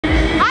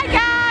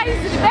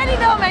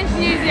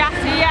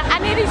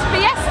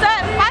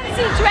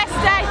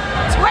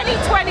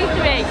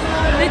2023,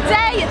 the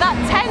day that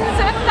tens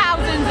of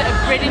thousands of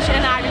British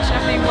and Irish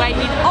have been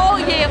waiting all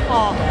year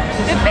for.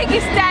 The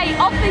biggest day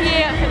of the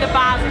year for the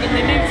bars in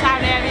the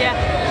Newtown area,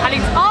 and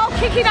it's all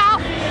kicking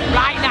off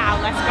right now.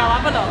 Let's go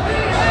have a look.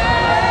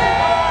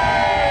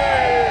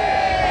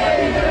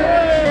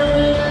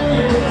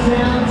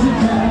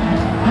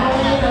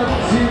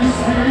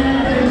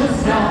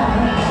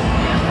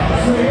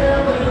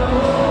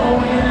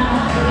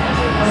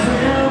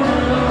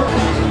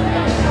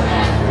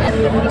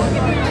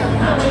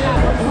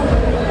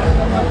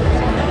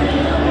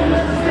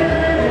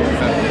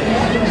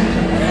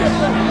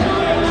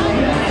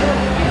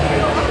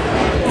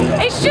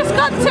 It's just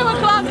gone 2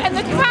 o'clock and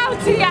the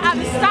crowds here at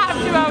the start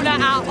of Corona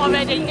are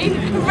already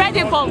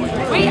incredible.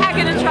 We are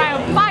going to try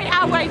and fight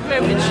our way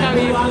through and show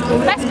you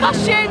the best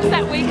costumes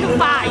that we can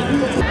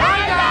find.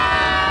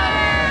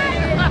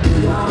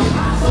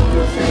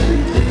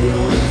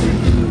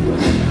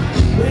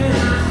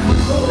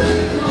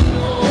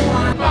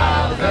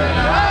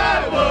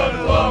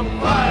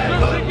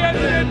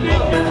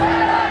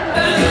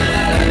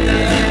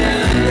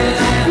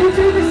 We'll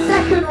do the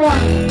second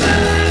one.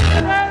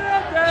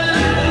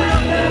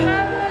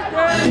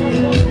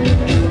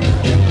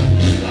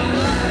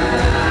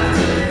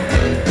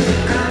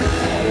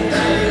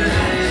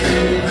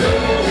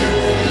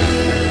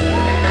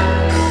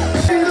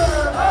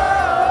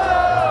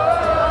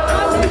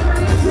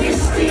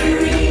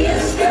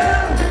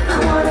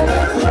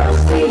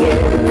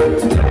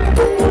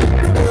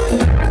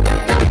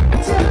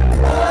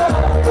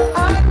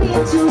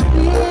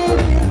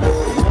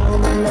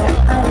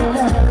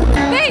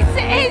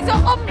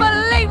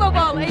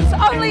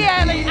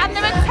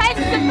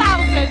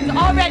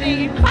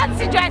 Already in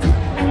fancy dress,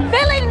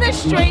 filling the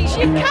streets.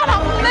 You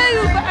cannot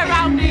move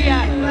around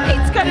here.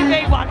 It's going to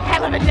be one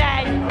hell of a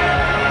day.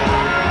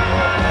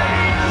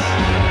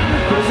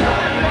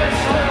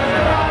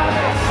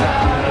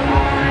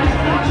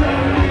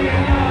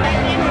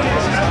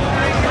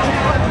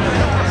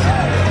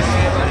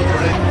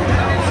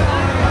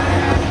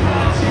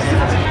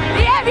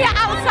 The area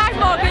outside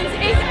Morgan's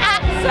is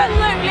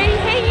absolutely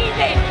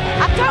heaving.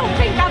 I don't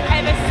think I've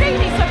ever seen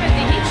it so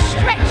busy. It's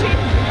stretching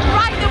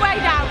right the way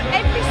down.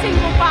 Every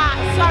single bar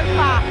so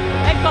far.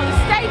 They've got the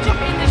stage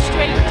up in the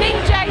street,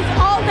 DJs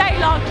all day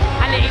long,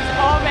 and it is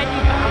already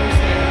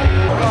bouncing.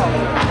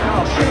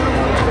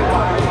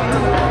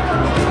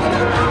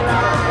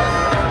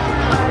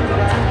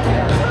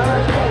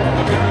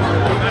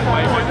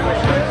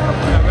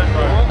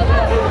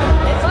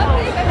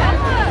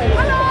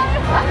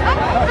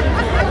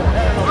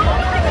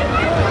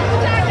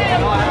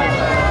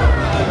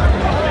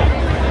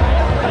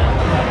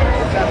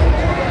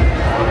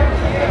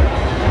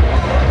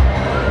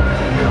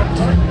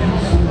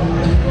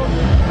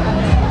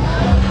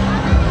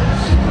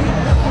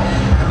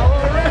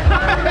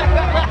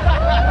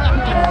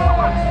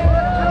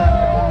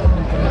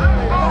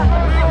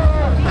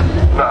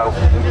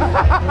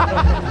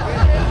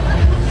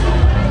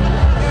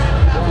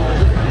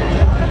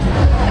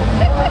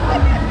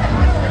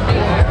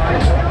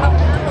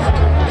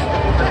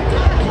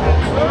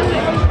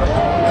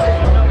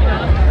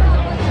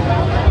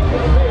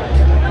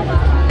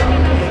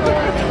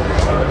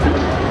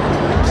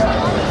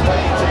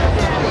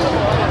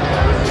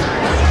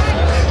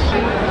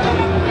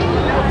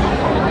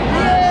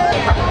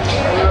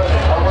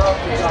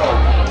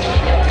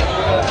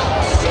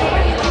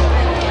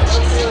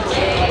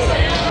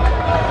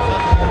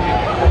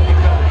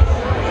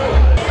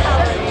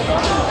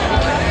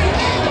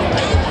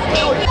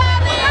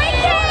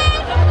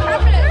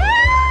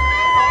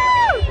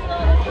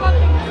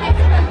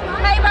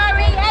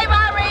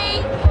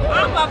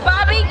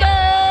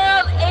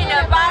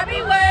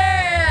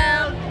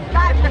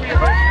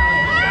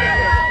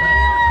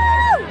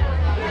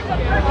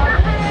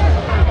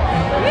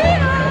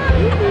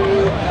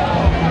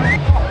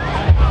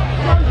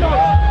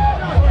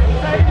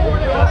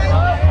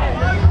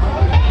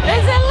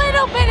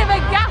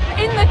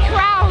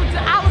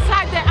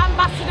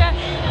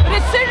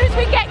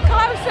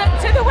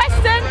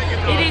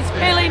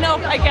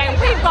 Again,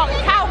 we've got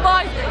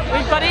cowboys,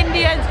 we've got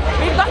Indians,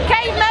 we've got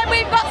cavemen,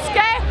 we've got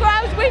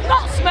scarecrows, we've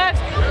got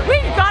Smurfs,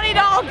 we've got it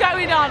all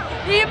going on.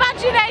 The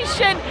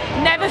imagination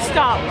never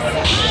stops.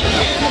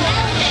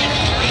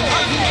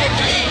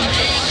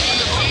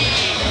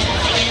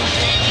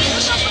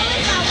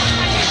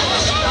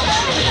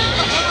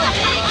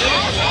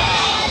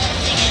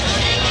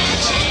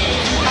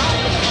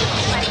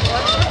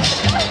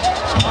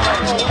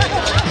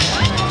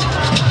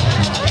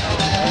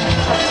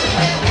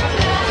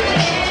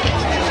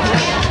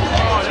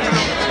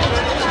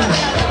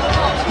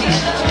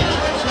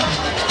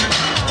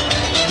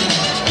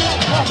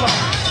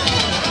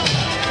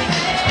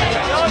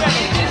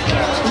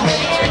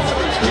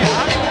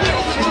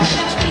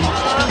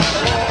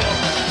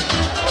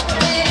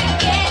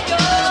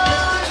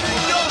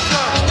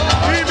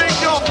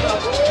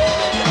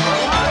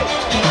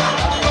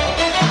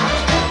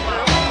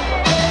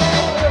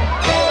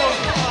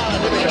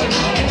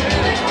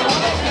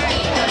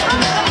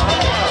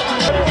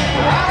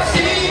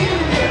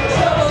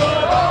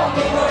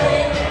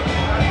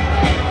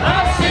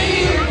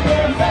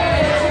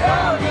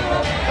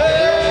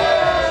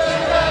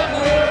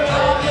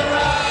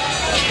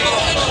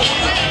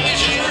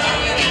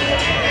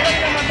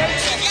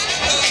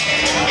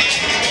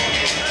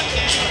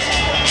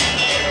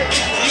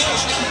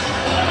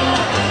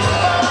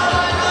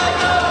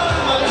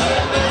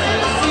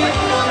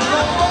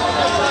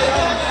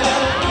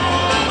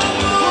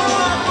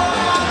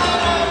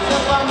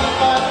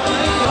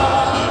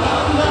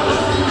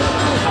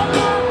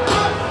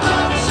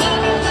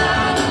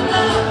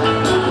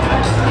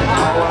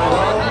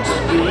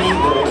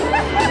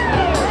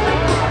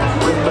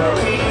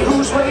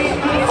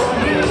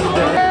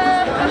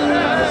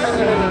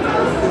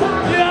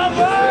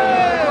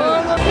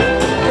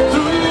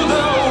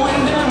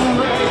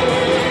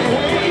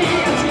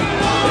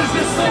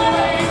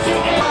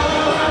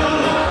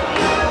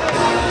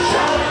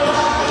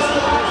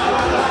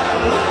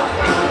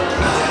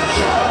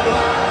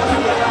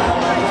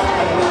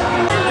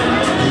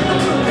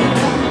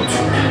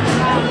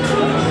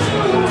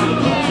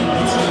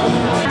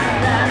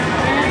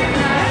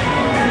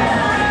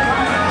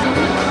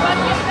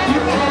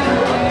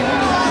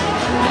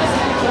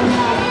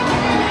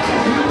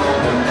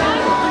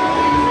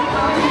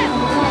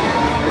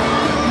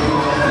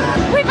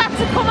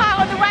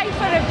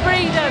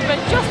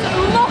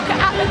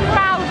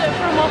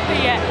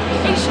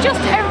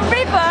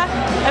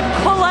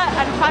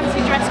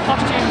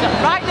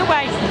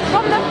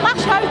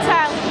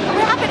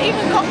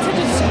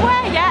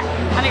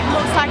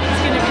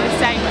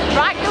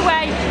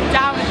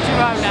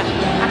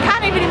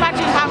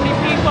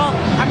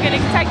 going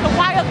to take a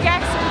wild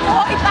guess,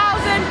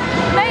 40,000,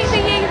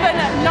 maybe even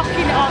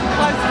knocking it on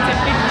closer to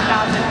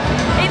 50,000.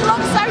 It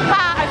looks so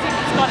far as if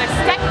it's got a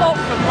step up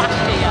from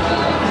last year.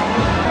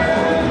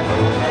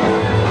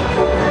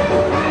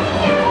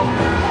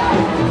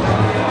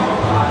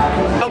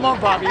 Come on,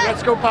 Bobby,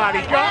 let's go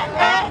party. Go.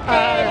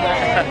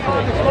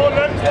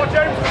 Watch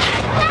out.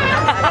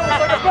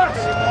 Like a bus.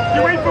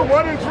 You wait for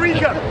 1 and 3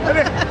 come.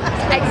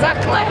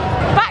 Exactly.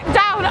 Back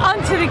down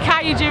onto the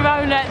Calle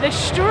Girona, the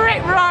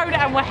strip road,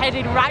 and we're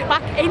heading right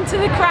back into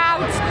the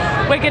crowds.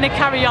 We're going to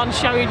carry on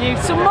showing you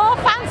some more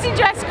fancy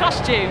dress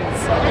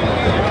costumes.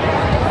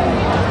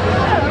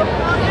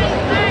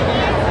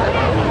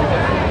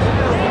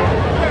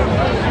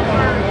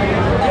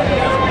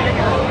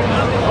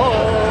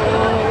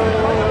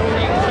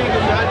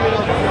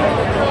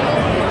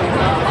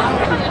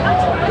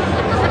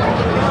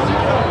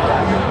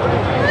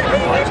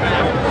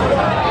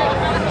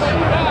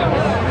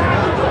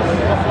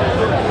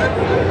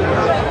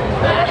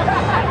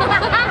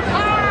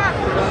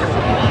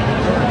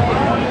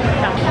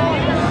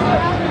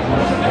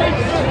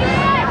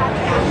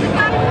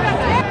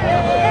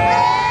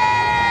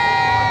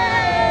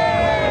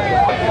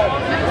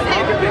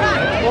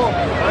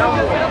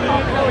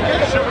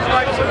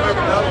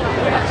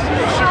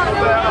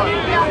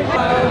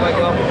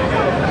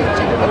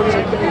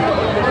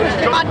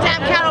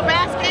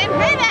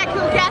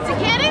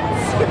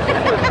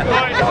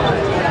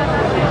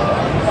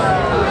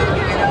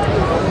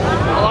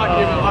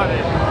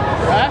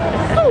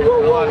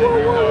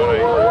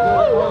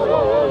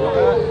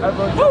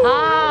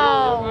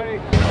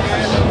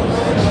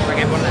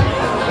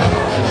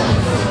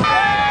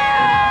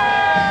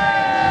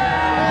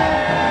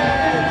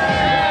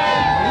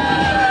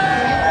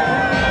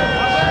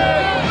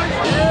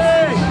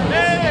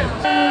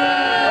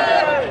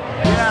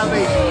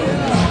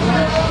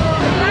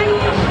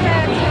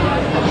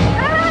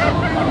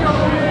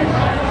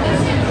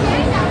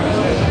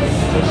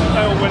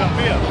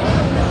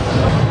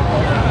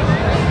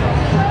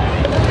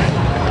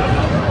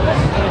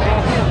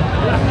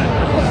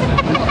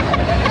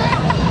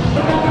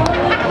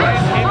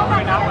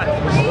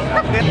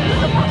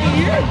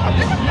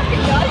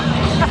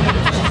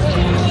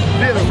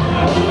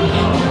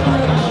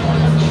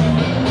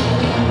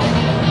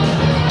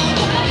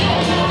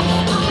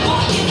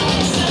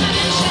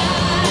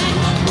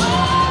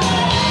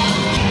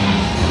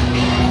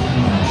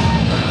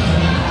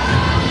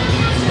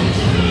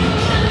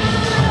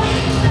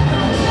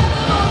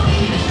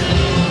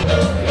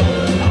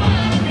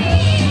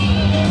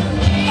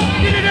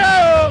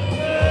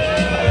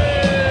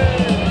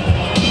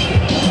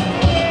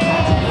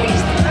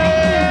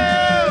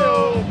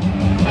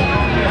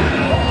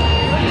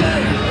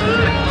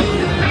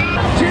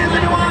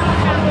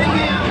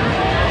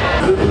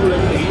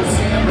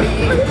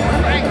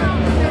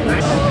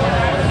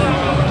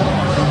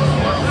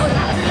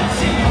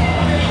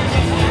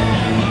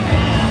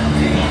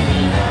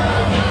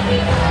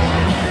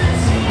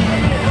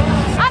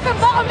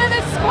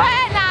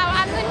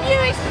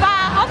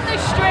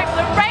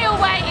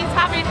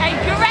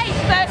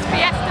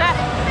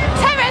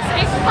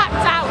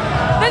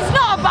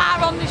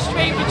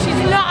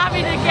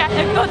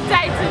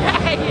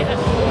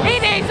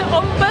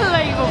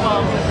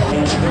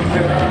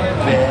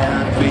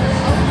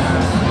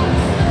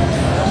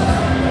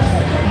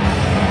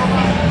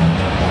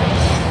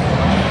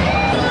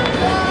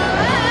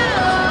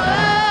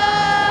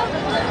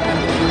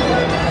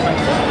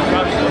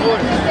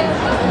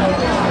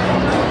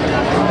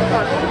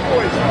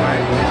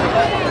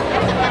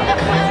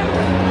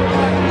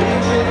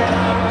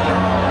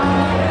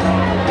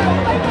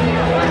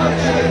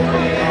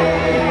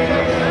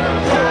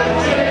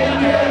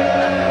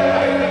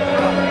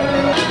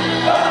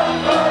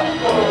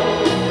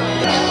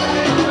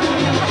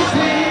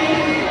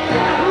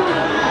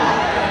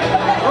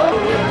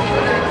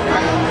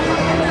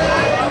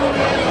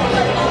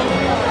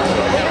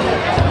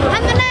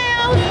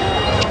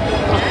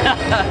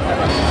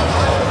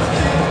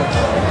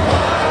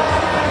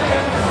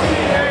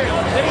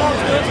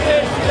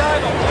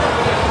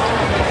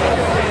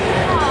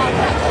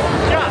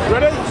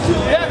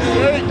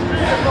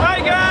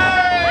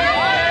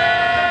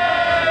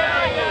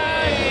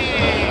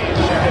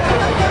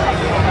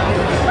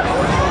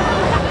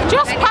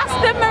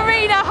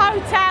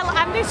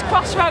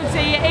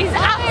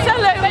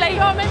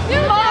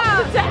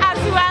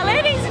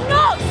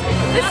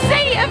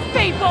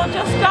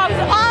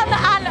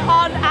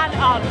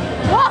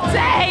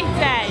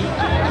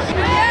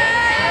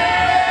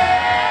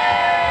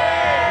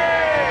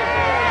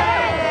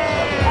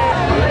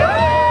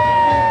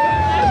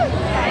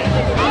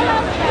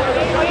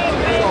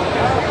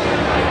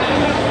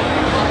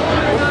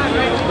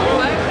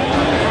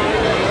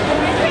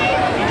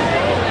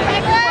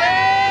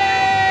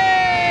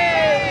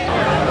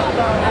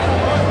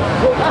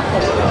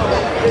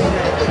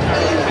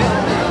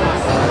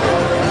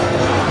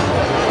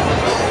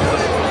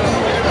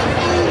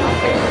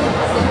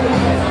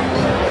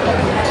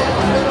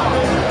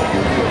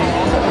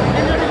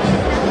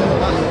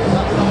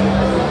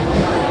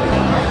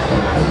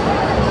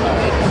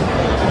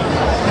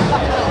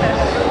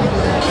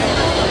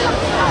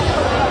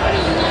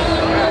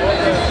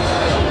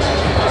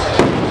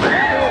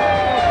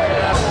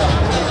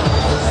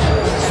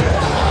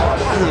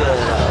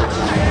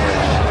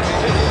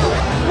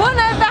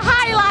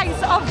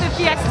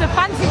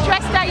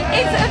 dress day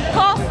is of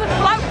course the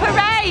float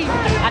parade,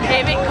 and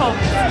here it comes.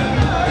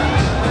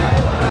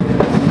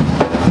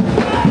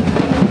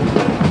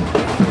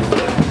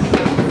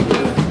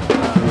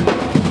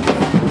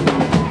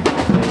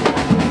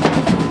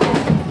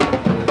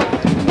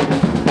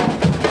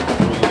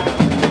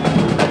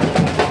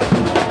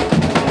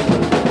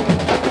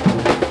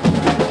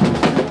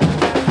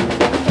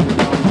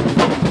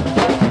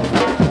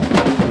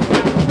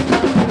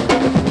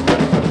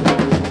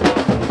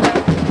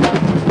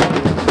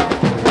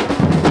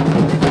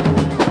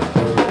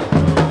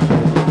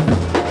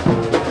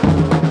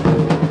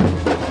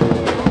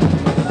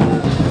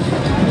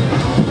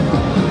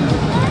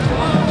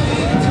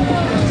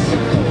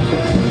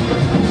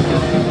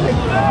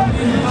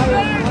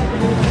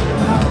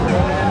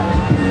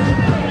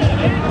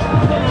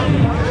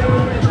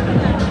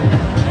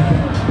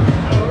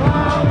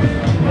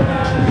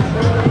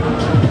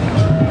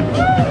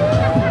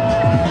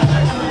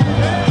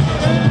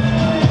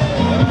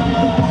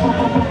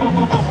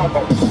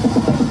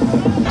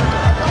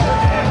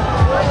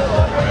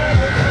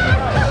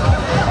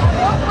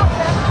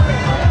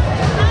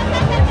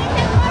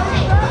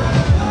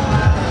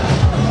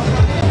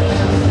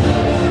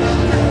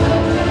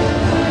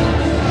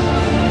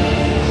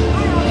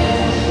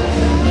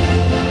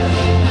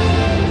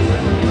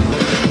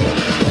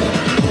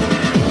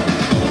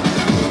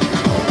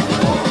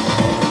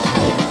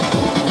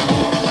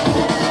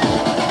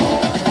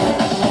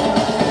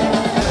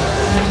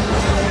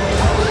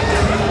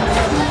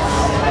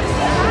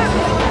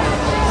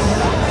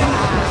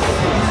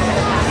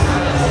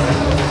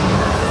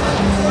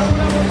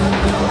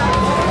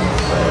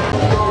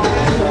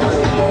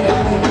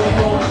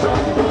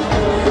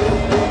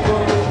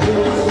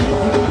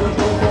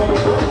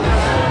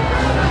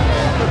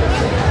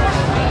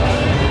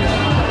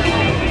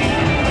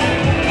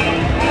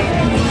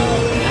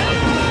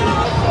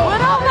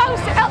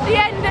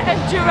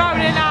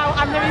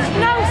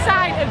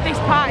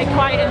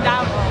 Quieting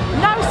down,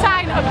 no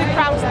sign of the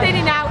crowds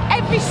thinning out.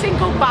 Every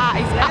single bar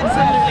is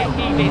absolutely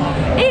heaving.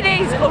 It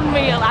is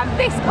unreal, and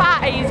this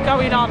party is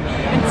going on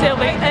until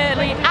the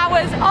early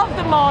hours of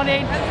the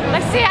morning.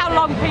 Let's see how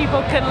long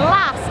people can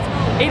last.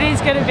 It is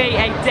going to be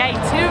a day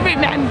to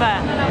remember.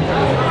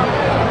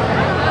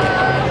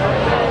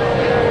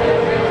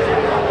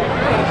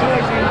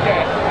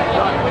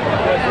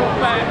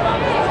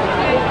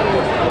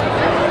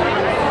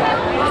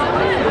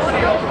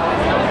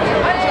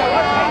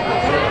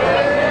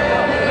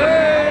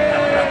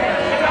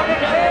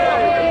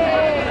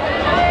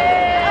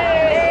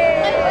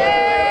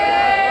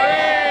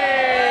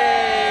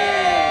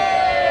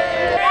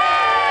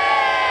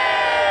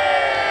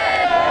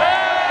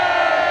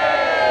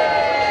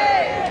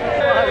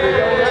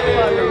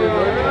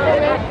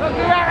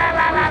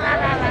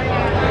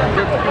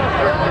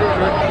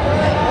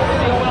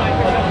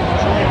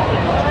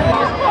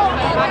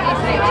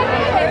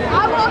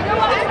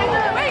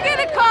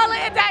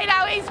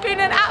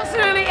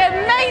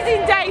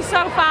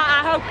 So far,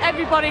 I hope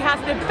everybody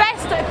has the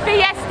best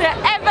fiesta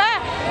ever.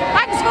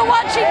 Thanks for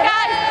watching,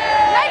 guys.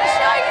 Make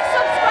sure you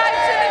subscribe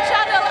to the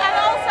channel and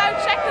also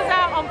check us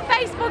out on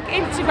Facebook,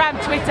 Instagram,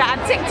 Twitter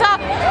and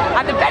TikTok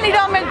at the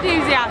Benidorm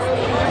Enthusiast.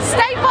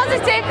 Stay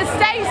positive,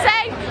 stay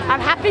safe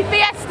and happy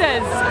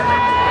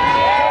fiestas.